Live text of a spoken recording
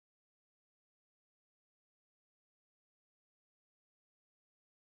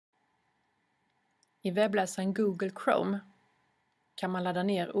I webbläsaren Google Chrome kan man ladda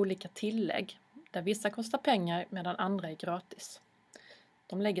ner olika tillägg där vissa kostar pengar medan andra är gratis.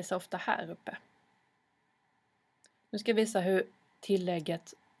 De lägger sig ofta här uppe. Nu ska jag visa hur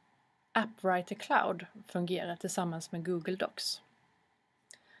tillägget AppWriter Cloud fungerar tillsammans med Google Docs.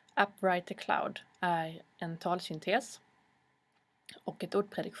 AppWriter Cloud är en talsyntes och ett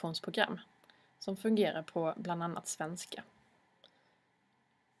ordprediktionsprogram som fungerar på bland annat svenska.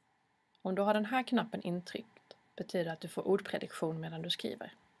 Om du har den här knappen intryckt betyder det att du får ordprediktion medan du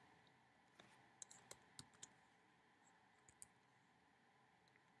skriver.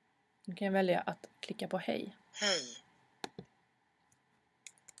 Nu kan jag välja att klicka på hej. Hej.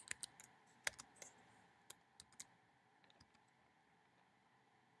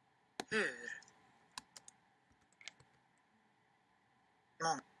 Hur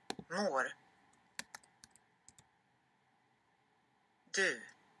mår du?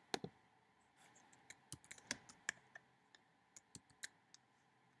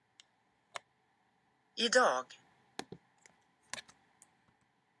 Idag.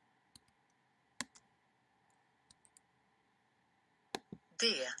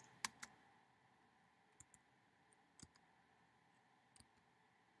 Det.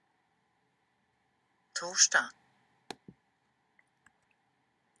 Torsdag.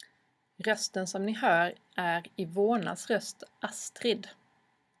 Rösten som ni hör är Ivonas röst Astrid.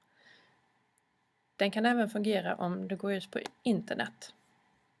 Den kan även fungera om du går ut på internet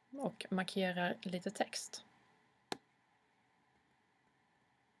och markerar lite text.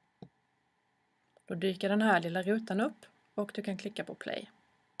 Då dyker den här lilla rutan upp och du kan klicka på play.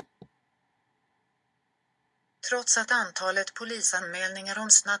 Trots att antalet polisanmälningar om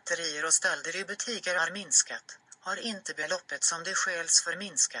snatterier och stölder i butiker har minskat, har inte beloppet som det stjäls för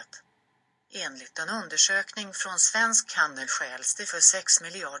minskat. Enligt en undersökning från Svensk Handel stjäls det för 6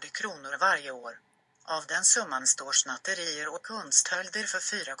 miljarder kronor varje år. Av den summan står snatterier och kundstölder för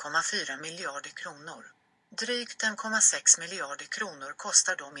 4,4 miljarder kronor. Drygt 1,6 miljarder kronor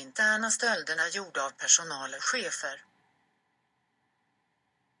kostar de interna stölderna gjorda av personal och chefer.